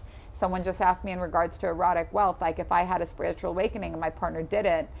less. Someone just asked me in regards to erotic wealth, like if I had a spiritual awakening and my partner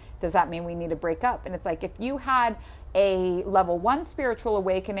didn't, does that mean we need to break up? And it's like, if you had a level 1 spiritual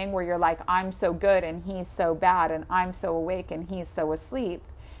awakening where you're like, I'm so good and he's so bad, and I'm so awake and he's so asleep,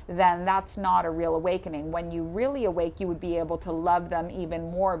 then that's not a real awakening. When you really awake, you would be able to love them even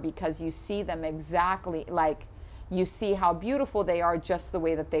more because you see them exactly like you see how beautiful they are just the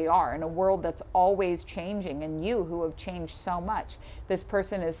way that they are in a world that's always changing, and you who have changed so much. This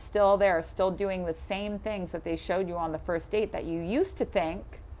person is still there, still doing the same things that they showed you on the first date that you used to think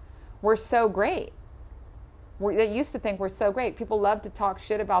were so great. They used to think we're so great. People love to talk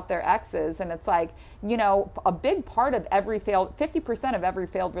shit about their exes. And it's like, you know, a big part of 50% of every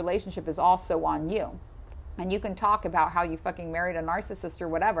failed relationship is also on you. And you can talk about how you fucking married a narcissist or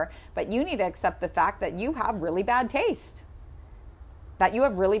whatever, but you need to accept the fact that you have really bad taste.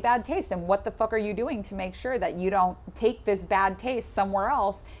 And what the fuck are you doing to make sure that you don't take this bad taste somewhere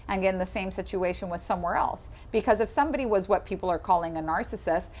else and get in the same situation with somewhere else? Because if somebody was what people are calling a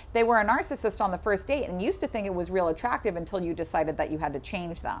narcissist, they were a narcissist on the first date and used to think it was real attractive until you decided that you had to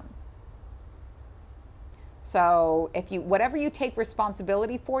change them. So whatever you take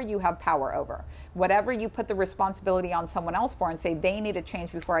responsibility for, you have power over. Whatever you put the responsibility on someone else for and say, they need to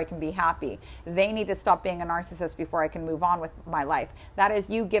change before I can be happy. They need to stop being a narcissist before I can move on with my life. That is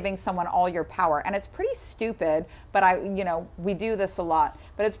you giving someone all your power. And it's pretty stupid, but we do this a lot,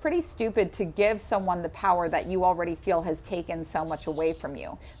 but it's pretty stupid to give someone the power that you already feel has taken so much away from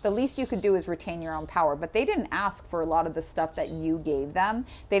you. The least you could do is retain your own power, but they didn't ask for a lot of the stuff that you gave them.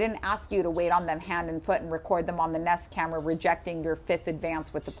 They didn't ask you to wait on them hand and foot and record them on the Nest camera rejecting your fifth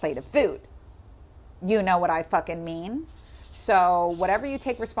advance with a plate of food. You know what I fucking mean? So whatever you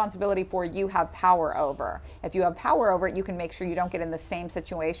take responsibility for, you have power over. If you have power over it, you can make sure you don't get in the same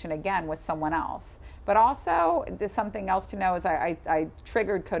situation again with someone else. But also, there's something else to know is I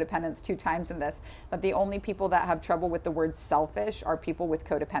triggered codependence 2 times in this, that the only people that have trouble with the word selfish are people with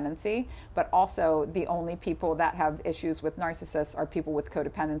codependency, but also the only people that have issues with narcissists are people with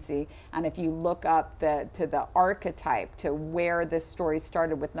codependency. And if you look up to the archetype, to where this story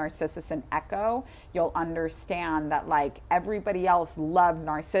started with Narcissus and Echo, you'll understand that like everybody else loved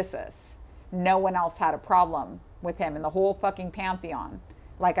Narcissus. No one else had a problem with him in the whole fucking pantheon.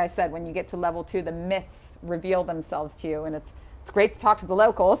 Like I said, when you get to level 2, the myths reveal themselves to you, and it's great to talk to the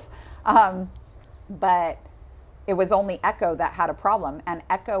locals. But it was only Echo that had a problem, and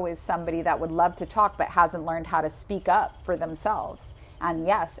Echo is somebody that would love to talk but hasn't learned how to speak up for themselves. And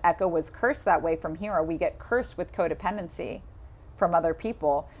yes, Echo was cursed that way from Hero. We get cursed with codependency from other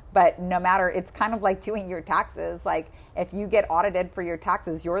people, but no matter, it's kind of like doing your taxes. Like if you get audited for your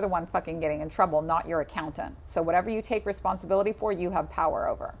taxes, you're the one fucking getting in trouble, not your accountant. So whatever you take responsibility for, you have power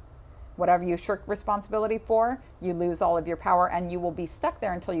over. Whatever you shirk responsibility for, you lose all of your power, and you will be stuck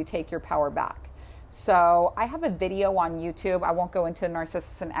there until you take your power back. So I have a video on YouTube. I won't go into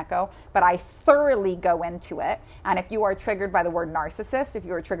Narcissus and Echo, but I thoroughly go into it. And if you are triggered by the word narcissist, if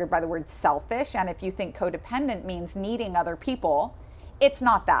you are triggered by the word selfish, and if you think codependent means needing other people, it's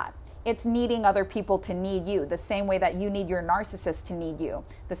not that. It's needing other people to need you, the same way that you need your narcissist to need you.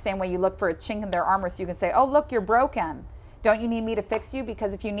 The same way you look for a chink in their armor so you can say, oh, look, you're broken. Don't you need me to fix you?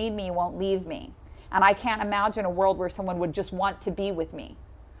 Because if you need me, you won't leave me. And I can't imagine a world where someone would just want to be with me.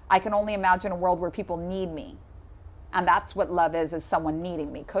 I can only imagine a world where people need me. And that's what love is someone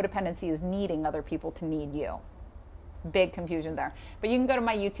needing me. Codependency is needing other people to need you. Big confusion there. But you can go to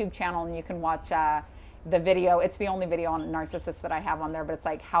my YouTube channel and you can watch the video. It's the only video on narcissists that I have on there, but it's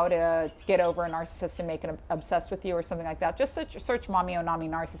like how to get over a narcissist and make it obsessed with you or something like that. Just search Mommy Onami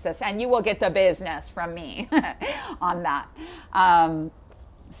Narcissist and you will get the business from me on that.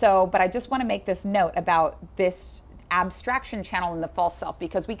 But I just want to make this note about this abstraction channel in the false self,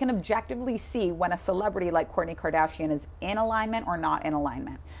 because we can objectively see when a celebrity like Kourtney Kardashian is in alignment or not in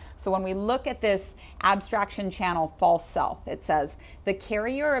alignment. So when we look at this abstraction channel false self, it says the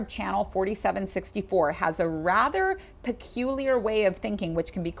carrier of channel 4764 has a rather peculiar way of thinking,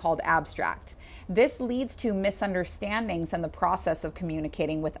 which can be called abstract. This leads to misunderstandings in the process of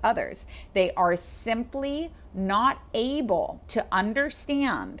communicating with others. They are simply not able to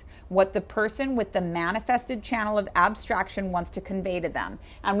understand what the person with the manifested channel of abstraction wants to convey to them.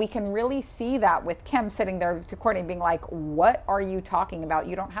 And we can really see that with Kim sitting there to Kourtney being like, what are you talking about?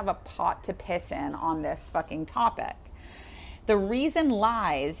 You don't have a pot to piss in on this fucking topic. The reason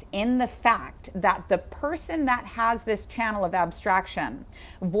lies in the fact that the person that has this channel of abstraction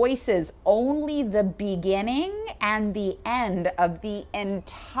voices only the beginning and the end of the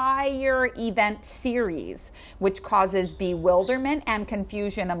entire event series, which causes bewilderment and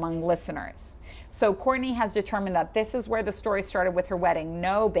confusion among listeners. So Kourtney has determined that this is where the story started with her wedding.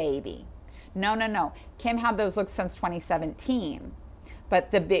 No, baby. No. Kim had those looks since 2017.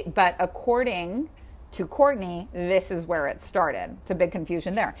 But according to Kourtney, this is where it started. It's a big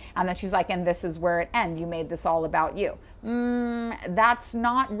confusion there. And then she's like, and this is where it ends. You made this all about you. That's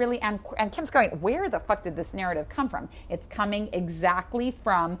not really, and Kim's going, where the fuck did this narrative come from? It's coming exactly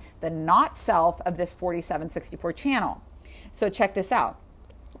from the not self of this 4764 channel. So check this out.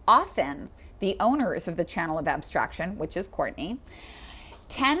 Often, the owners of the channel of abstraction, which is Kourtney,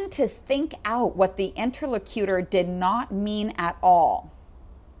 tend to think out what the interlocutor did not mean at all.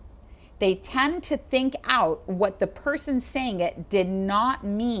 They tend to think out what the person saying it did not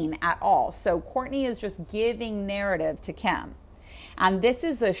mean at all. So Kourtney is just giving narrative to Kim. And this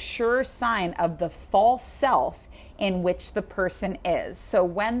is a sure sign of the false self in which the person is. So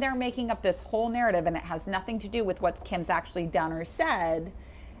when they're making up this whole narrative and it has nothing to do with what Kim's actually done or said,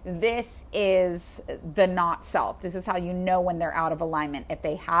 this is the not self. This is how you know when they're out of alignment. If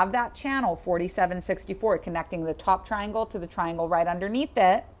they have that channel 4764 connecting the top triangle to the triangle right underneath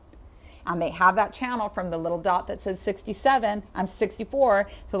it, and they have that channel from the little dot that says 64 to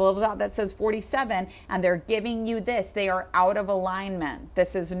the little dot that says 47, and they're giving you this, they are out of alignment.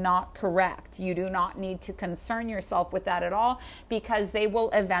 This is not correct. You do not need to concern yourself with that at all, because they will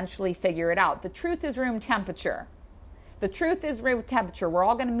eventually figure it out. The truth is room temperature. The truth is room temperature. We're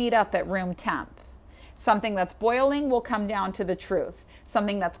all going to meet up at room temp. Something that's boiling will come down to the truth.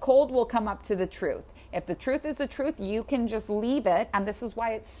 Something that's cold will come up to the truth. If the truth is the truth, you can just leave it. And this is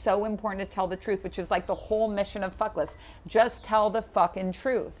why it's so important to tell the truth, which is like the whole mission of Fuckless. Just tell the fucking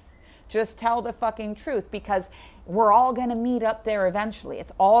truth. Just tell the fucking truth, because we're all going to meet up there eventually.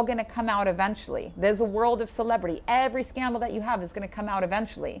 It's all going to come out eventually. There's a world of celebrity. Every scandal that you have is going to come out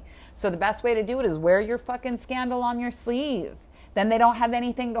eventually. So the best way to do it is wear your fucking scandal on your sleeve. Then they don't have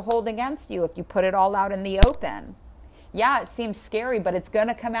anything to hold against you if you put it all out in the open. Yeah, it seems scary, but it's going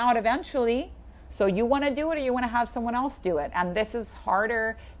to come out eventually. So you want to do it, or you want to have someone else do it. And this is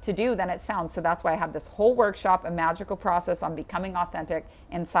harder to do than it sounds. So that's why I have this whole workshop, a magical process on becoming authentic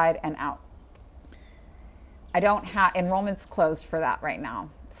inside and out. I don't have, enrollment's closed for that right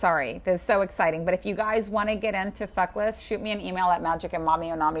now. Sorry, this is so exciting. But if you guys want to get into Fuckless, shoot me an email at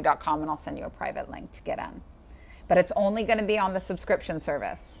magic@mommyonami.com and I'll send you a private link to get in. But it's only going to be on the subscription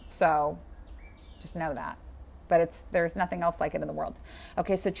service. So just know that. But there's nothing else like it in the world.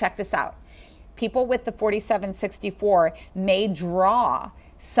 Okay, so check this out. People with the 4764 may draw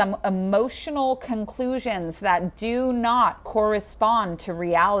some emotional conclusions that do not correspond to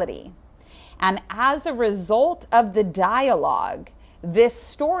reality. And as a result of the dialogue, this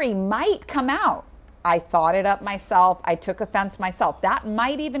story might come out. I thought it up myself. I took offense myself. That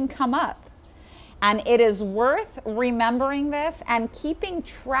might even come up. And it is worth remembering this and keeping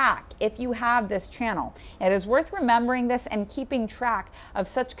track if you have this channel. It is worth remembering this and keeping track of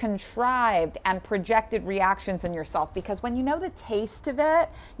such contrived and projected reactions in yourself, because when you know the taste of it,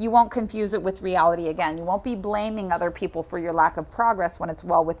 you won't confuse it with reality again. You won't be blaming other people for your lack of progress when it's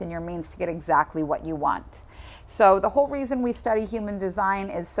well within your means to get exactly what you want. So the whole reason we study human design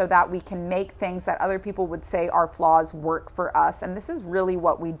is so that we can make things that other people would say are flaws work for us. And this is really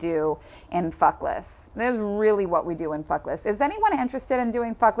what we do in Fuckless. This is really what we do in Fuckless. Is anyone interested in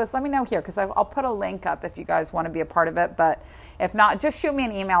doing Fuckless? Let me know here, because I'll put a link up if you guys want to be a part of it. But if not, just shoot me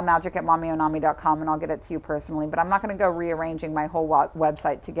an email, magic@mommyonami.com, and I'll get it to you personally. But I'm not going to go rearranging my whole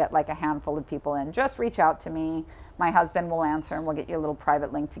website to get like a handful of people in. Just reach out to me. My husband will answer, and we'll get you a little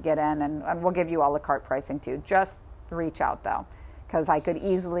private link to get in, and we'll give you a la carte pricing too. Just reach out though, because I could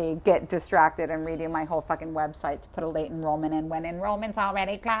easily get distracted and redo my whole fucking website to put a late enrollment in when enrollment's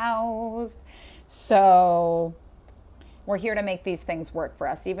already closed. So we're here to make these things work for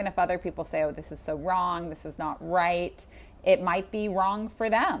us. Even if other people say, oh, this is so wrong, this is not right, it might be wrong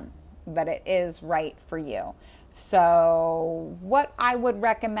for them, but it is right for you. So what I would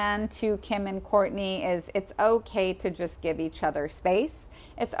recommend to Kim and Kourtney is it's okay to just give each other space.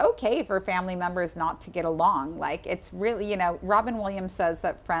 It's okay for family members not to get along. Like, it's really, Robin Williams says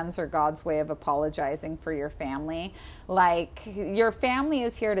that friends are God's way of apologizing for your family. Like, your family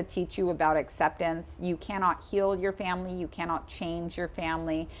is here to teach you about acceptance. You cannot heal your family. You cannot change your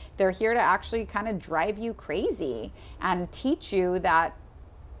family. They're here to actually kind of drive you crazy and teach you that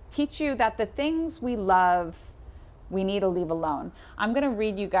the things we love, we need to leave alone. I'm going to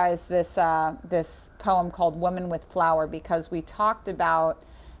read you guys this poem called Woman with Flower, because we talked about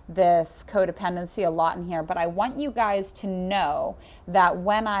this codependency a lot in here, but I want you guys to know that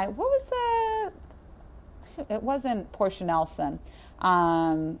when it wasn't Portia Nelson.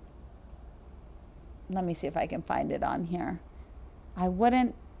 Let me see if I can find it on here.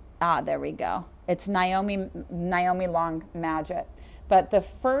 There we go. It's Naomi Long Magic. But the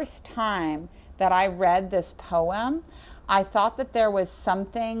first time that I read this poem, I thought that there was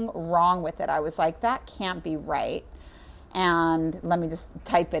something wrong with it. I was like, that can't be right. And let me just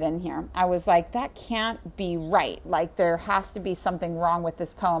type it in here. I was like, that can't be right. Like, there has to be something wrong with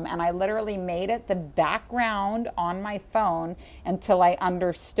this poem. And I literally made it the background on my phone until I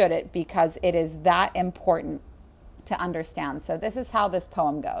understood it, because it is that important to understand. So this is how this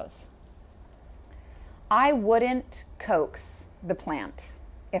poem goes. I wouldn't coax the plant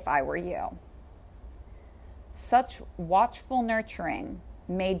if I were you. Such watchful nurturing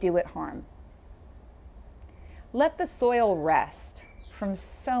may do it harm. Let the soil rest from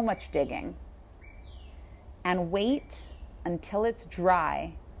so much digging and wait until it's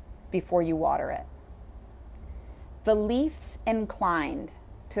dry before you water it. The leaf's inclined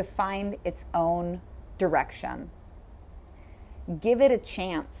to find its own direction. Give it a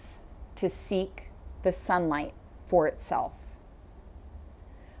chance to seek the sunlight for itself.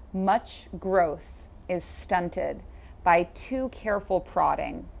 Much growth is stunted by too careful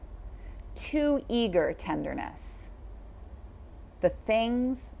prodding, too eager tenderness. The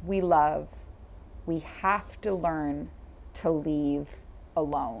things we love, we have to learn to leave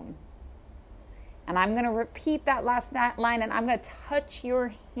alone. And I'm going to repeat that last line, and I'm going to touch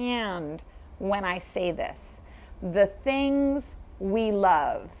your hand when I say this. The things we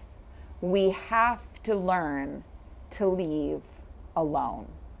love, we have to learn to leave alone.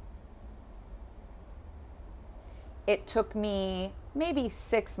 It took me maybe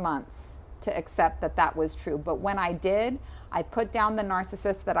 6 months to accept that that was true. But when I did, I put down the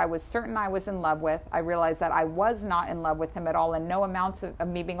narcissist that I was certain I was in love with. I realized that I was not in love with him at all, and no amounts of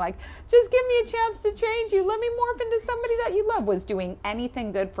me being like, just give me a chance to change you, let me morph into somebody that you love, was doing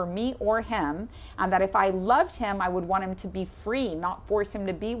anything good for me or him. And that if I loved him, I would want him to be free, not force him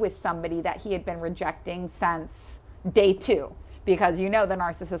to be with somebody that he had been rejecting since day 2. Because the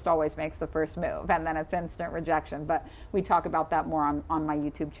narcissist always makes the first move, and then it's instant rejection. But we talk about that more on my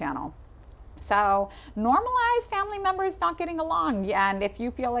YouTube channel. So normalize family members not getting along. And if you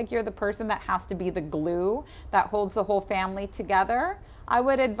feel like you're the person that has to be the glue that holds the whole family together, I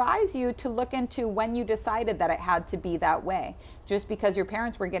would advise you to look into when you decided that it had to be that way. Just because your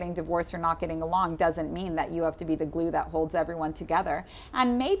parents were getting divorced or not getting along doesn't mean that you have to be the glue that holds everyone together.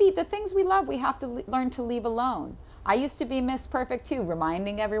 And maybe the things we love, we have to learn to leave alone. I used to be Miss Perfect too,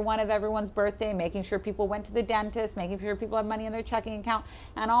 reminding everyone of everyone's birthday, making sure people went to the dentist, making sure people have money in their checking account,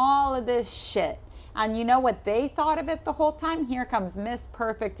 and all of this shit. And you know what they thought of it the whole time? Here comes Miss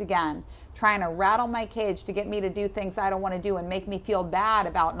Perfect again, trying to rattle my cage to get me to do things I don't want to do and make me feel bad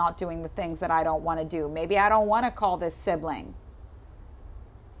about not doing the things that I don't want to do. Maybe I don't want to call this sibling.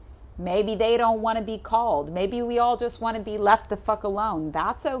 Maybe they don't want to be called. Maybe we all just want to be left the fuck alone.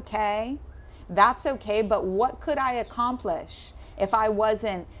 That's okay. That's okay, but what could I accomplish if I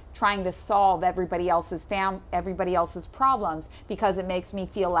wasn't trying to solve everybody else's problems because it makes me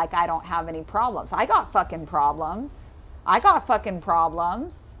feel like I don't have any problems? I got fucking problems.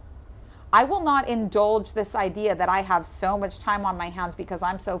 I will not indulge this idea that I have so much time on my hands because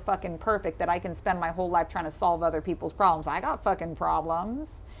I'm so fucking perfect that I can spend my whole life trying to solve other people's problems. I got fucking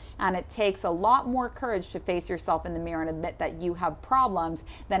problems. And it takes a lot more courage to face yourself in the mirror and admit that you have problems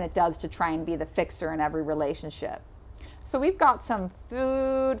than it does to try and be the fixer in every relationship. So we've got some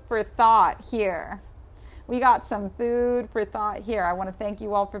food for thought here. I want to thank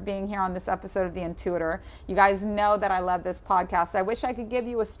you all for being here on this episode of The Intuitor. You guys know that I love this podcast. I wish I could give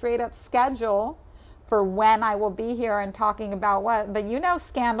you a straight up schedule for when I will be here and talking about what. But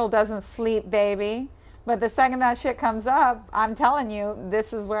Scandal doesn't sleep, baby. But the second that shit comes up, I'm telling you,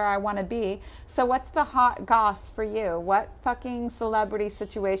 this is where I want to be. So what's the hot goss for you? What fucking celebrity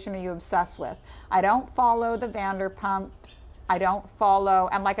situation are you obsessed with? I don't follow the Vanderpump.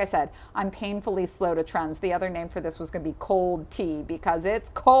 And like I said, I'm painfully slow to trends. The other name for this was going to be cold tea because it's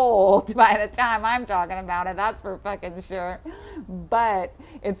cold by the time I'm talking about it. That's for fucking sure. But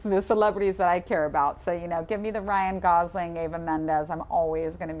it's the celebrities that I care about. So, give me the Ryan Gosling, Eva Mendes. I'm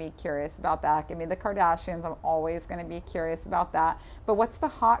always going to be curious about that. Give me the Kardashians. I'm always going to be curious about that. But what's the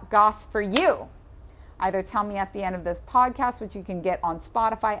hot goss for you? Either tell me at the end of this podcast, which you can get on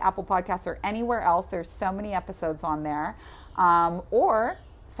Spotify, Apple Podcasts, or anywhere else. There's so many episodes on there. Or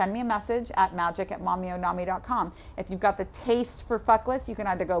send me a message at magic@mommyonami.com. If you've got the taste for fuckless, you can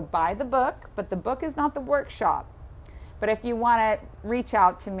either go buy the book, but the book is not the workshop. But if you want to reach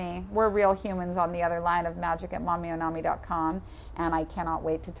out to me, we're real humans on the other line of magic@mommyonami.com. And I cannot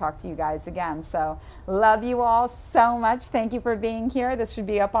wait to talk to you guys again. So love you all so much. Thank you for being here. This should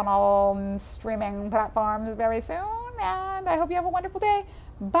be up on all streaming platforms very soon. And I hope you have a wonderful day.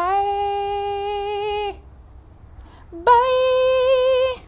 Bye. Bye.